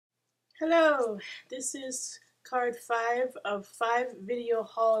Hello, this is card 5 of 5 video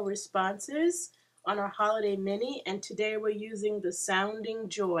haul responses on our holiday mini, and today we're using the Sounding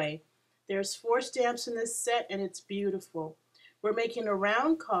Joy. There's 4 stamps in this set and it's beautiful. We're making a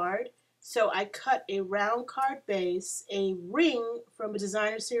round card, so I cut a round card base, a ring from a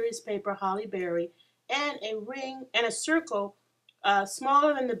designer series paper, Halle Berry, and a ring and a circle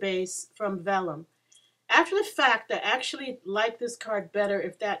smaller than the base from vellum. After the fact, I actually like this card better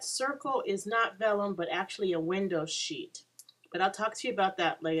if that circle is not vellum but actually a window sheet. But I'll talk to you about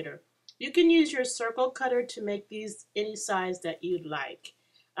that later. You can use your circle cutter to make these any size that you'd like.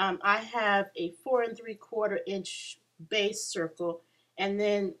 I have a 4 3/4 inch base circle, and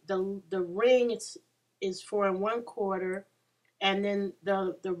then the ring is 4 1/4, and then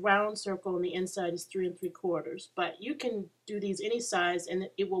the round circle on the inside is 3 3/4. But you can do these any size and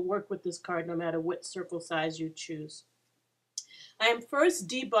it will work with this card no matter what circle size you choose. I am first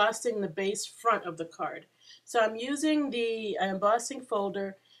debossing the base front of the card. So I'm using the embossing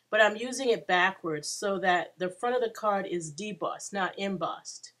folder, but I'm using it backwards so that the front of the card is debossed, not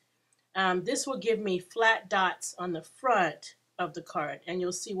embossed. This will give me flat dots on the front of the card, and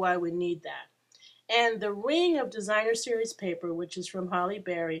you'll see why we need that. And the ring of designer series paper, which is from Halle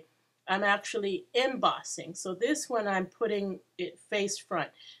Berry, I'm actually embossing. So this one I'm putting it face front.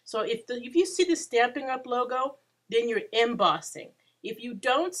 So if you see the Stampin' Up logo, then you're embossing. If you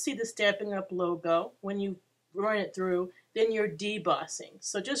don't see the Stampin' Up logo when you run it through, then you're debossing.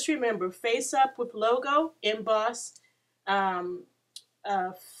 So just remember, face up with logo, emboss.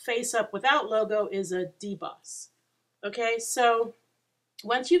 Face up without logo is a deboss. Okay, so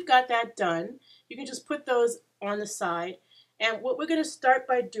once you've got that done, you can just put those on the side. And what we're going to start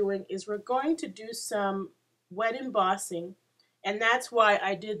by doing is we're going to do some wet embossing, and that's why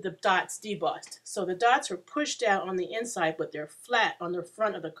I did the dots debossed. So the dots are pushed out on the inside, but they're flat on the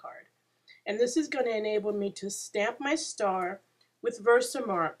front of the card. And this is going to enable me to stamp my star with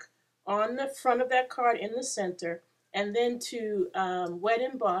Versamark on the front of that card in the center, and then to wet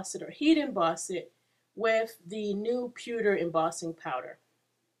emboss it or heat emboss it with the new Pewter Embossing Powder.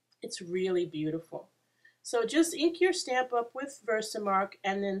 It's really beautiful. So just ink your stamp up with Versamark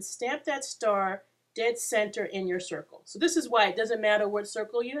and then stamp that star dead center in your circle. So this is why it doesn't matter what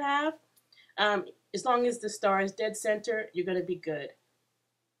circle you have. As long as the star is dead center, you're going to be good.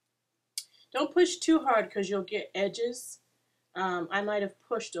 Don't push too hard because you'll get edges. I might have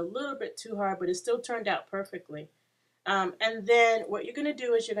pushed a little bit too hard, but it still turned out perfectly. And then what you're going to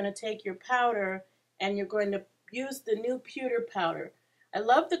do is you're going to take your powder and you're going to use the new pewter powder. I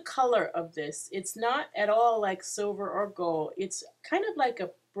love the color of this. It's not at all like silver or gold. It's kind of like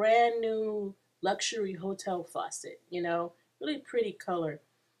a brand new luxury hotel faucet, you know, really pretty color.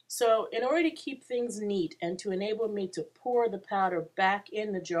 So in order to keep things neat and to enable me to pour the powder back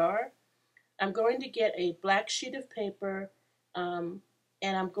in the jar, I'm going to get a black sheet of paper and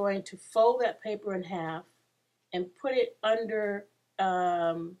I'm going to fold that paper in half and put it under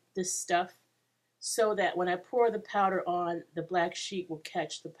this stuff, so that when I pour the powder on, the black sheet will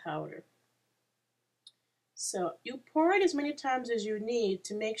catch the powder. So you pour it as many times as you need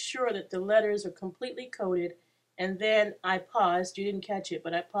to make sure that the letters are completely coated, and then I paused. You didn't catch it,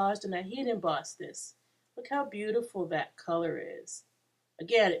 but I paused and I heat embossed this. Look how beautiful that color is.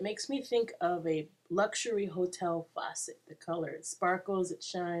 Again, it makes me think of a luxury hotel faucet. The color, it sparkles, it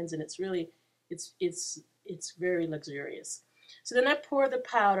shines, and it's really, it's very luxurious. So then I pour the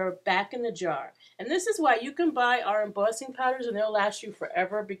powder back in the jar. And this is why you can buy our embossing powders and they'll last you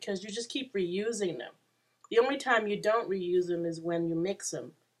forever, because you just keep reusing them. The only time you don't reuse them is when you mix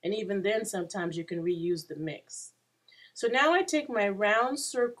them. And even then sometimes you can reuse the mix. So now I take my round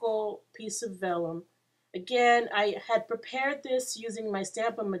circle piece of vellum. Again, I had prepared this using my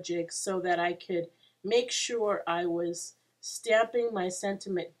Stampin' Majig so that I could make sure I was stamping my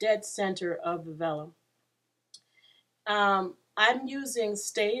sentiment dead center of the vellum. I'm using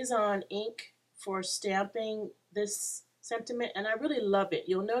StazOn ink for stamping this sentiment, and I really love it.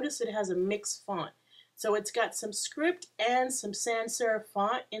 You'll notice it has a mixed font. So it's got some script and some sans serif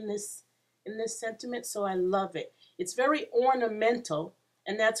font in this sentiment, so I love it. It's very ornamental,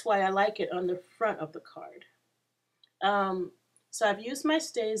 and that's why I like it on the front of the card. So I've used my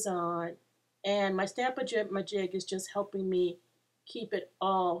StazOn, and my Stampin' Majig is just helping me keep it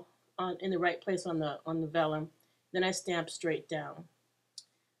all in the right place on the vellum. Then I stamp straight down.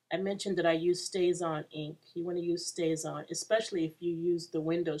 I mentioned that I use StazOn ink. You want to use StazOn, especially if you use the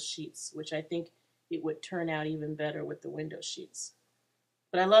window sheets, which I think it would turn out even better with the window sheets.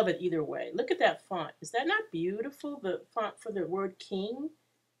 But I love it either way. Look at that font. Is that not beautiful? The font for the word king,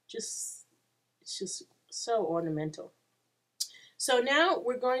 it's just so ornamental. So now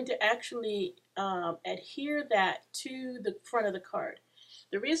we're going to actually adhere that to the front of the card.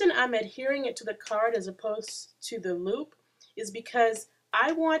 The reason I'm adhering it to the card as opposed to the loop is because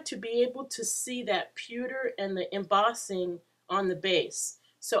I want to be able to see that pewter and the embossing on the base.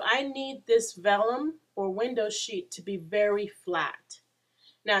 So I need this vellum or window sheet to be very flat.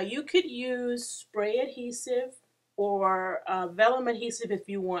 Now you could use spray adhesive or vellum adhesive if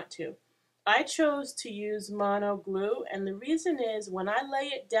you want to. I chose to use mono glue, and the reason is when I lay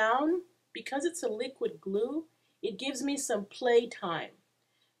it down, because it's a liquid glue, it gives me some play time,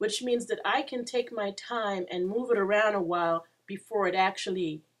 which means that I can take my time and move it around a while before it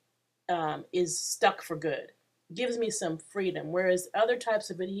actually is stuck for good. It gives me some freedom, whereas other types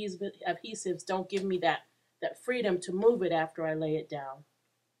of adhesives don't give me that freedom to move it after I lay it down.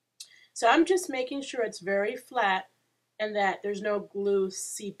 So I'm just making sure it's very flat and that there's no glue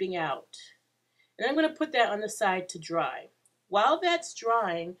seeping out. And I'm going to put that on the side to dry. While that's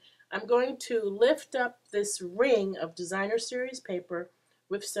drying, I'm going to lift up this ring of designer series paper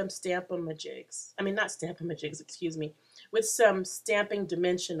with some Stampin' Majigs. I mean, not Stampin' Majigs, excuse me, with some Stampin'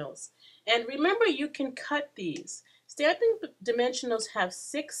 Dimensionals. And remember, you can cut these. Stampin' Dimensionals have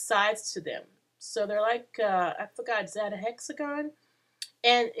 6 sides to them. So they're like, I forgot, is that a hexagon?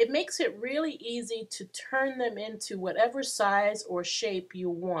 And it makes it really easy to turn them into whatever size or shape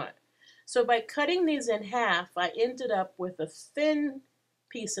you want. So by cutting these in half, I ended up with a thin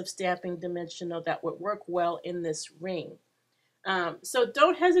piece of Stampin' Dimensional that would work well in this ring. So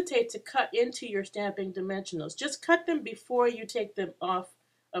don't hesitate to cut into your Stampin' Dimensionals. Just cut them before you take them off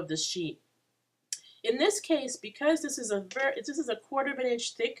of the sheet. In this case, because this is a 1/4 of an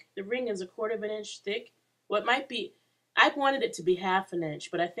inch thick, the ring is a 1/4 of an inch thick. Well, it might be, I wanted it to be 1/2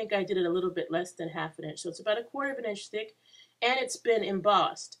 inch, but I think I did it a little bit less than 1/2 inch. So it's about 1/4 of an inch thick, and it's been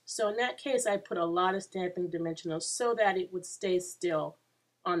embossed. So in that case, I put a lot of Stampin' Dimensionals so that it would stay still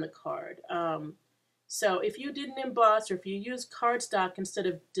on the card. So if you didn't emboss, or if you use cardstock instead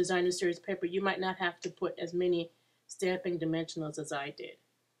of designer series paper, you might not have to put as many Stampin' Dimensionals as I did.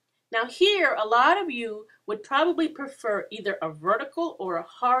 Now here, a lot of you would probably prefer either a vertical or a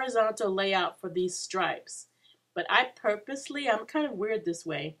horizontal layout for these stripes. But I purposely, I'm kind of weird this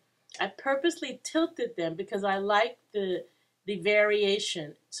way, I purposely tilted them because I like the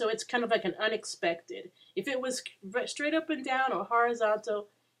variation. So it's kind of like an unexpected. If it was straight up and down or horizontal,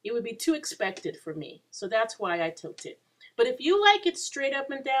 it would be too expected for me. So that's why I tilted. But if you like it straight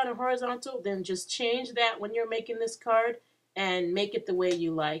up and down or horizontal, then just change that when you're making this card and make it the way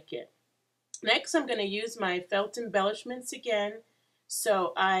you like it. Next, I'm going to use my felt embellishments again.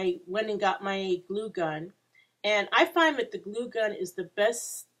 So I went and got my glue gun. And I find that the glue gun is the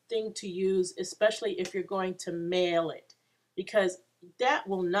best thing to use, especially if you're going to mail it, because that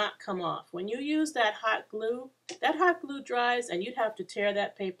will not come off. When you use that hot glue dries, and you'd have to tear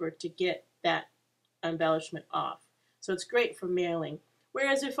that paper to get that embellishment off. So it's great for mailing.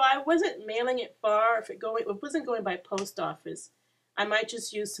 Whereas if I wasn't mailing it far, if it wasn't going by post office, I might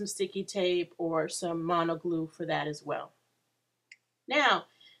just use some sticky tape or some mono glue for that as well. Now,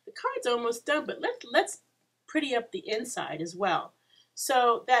 the card's almost done, but let's pretty up the inside as well.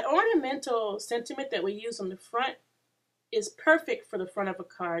 So that ornamental sentiment that we use on the front is perfect for the front of a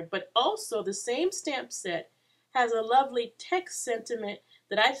card, but also the same stamp set has a lovely text sentiment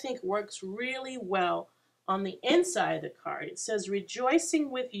that I think works really well on the inside of the card. It says, "Rejoicing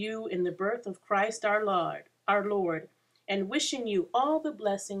with you in the birth of Christ our Lord, and wishing you all the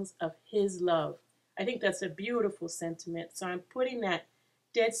blessings of His love." I think that's a beautiful sentiment, so I'm putting that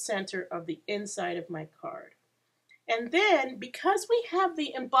dead center of the inside of my card. And then, because we have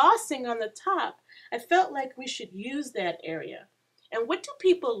the embossing on the top, I felt like we should use that area. And what do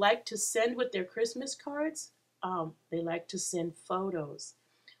people like to send with their Christmas cards? They like to send photos.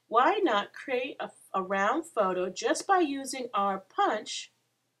 Why not create a round photo just by using our punch?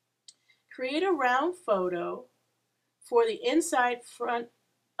 Create a round photo for the inside front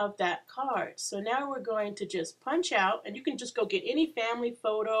of that card. So now we're going to just punch out, and you can just go get any family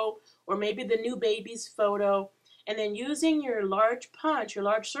photo or maybe the new baby's photo, and then using your large punch, your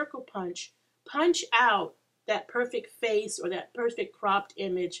large circle punch, punch out that perfect face or that perfect cropped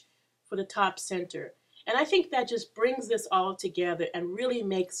image for the top center. And I think that just brings this all together and really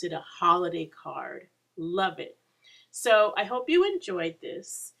makes it a holiday card. Love it. So I hope you enjoyed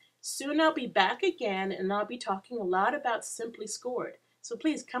this. Soon I'll be back again, and I'll be talking a lot about Simply Scored. So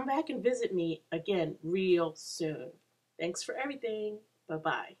please come back and visit me again real soon. Thanks for everything.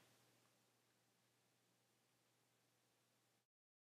 Bye-bye.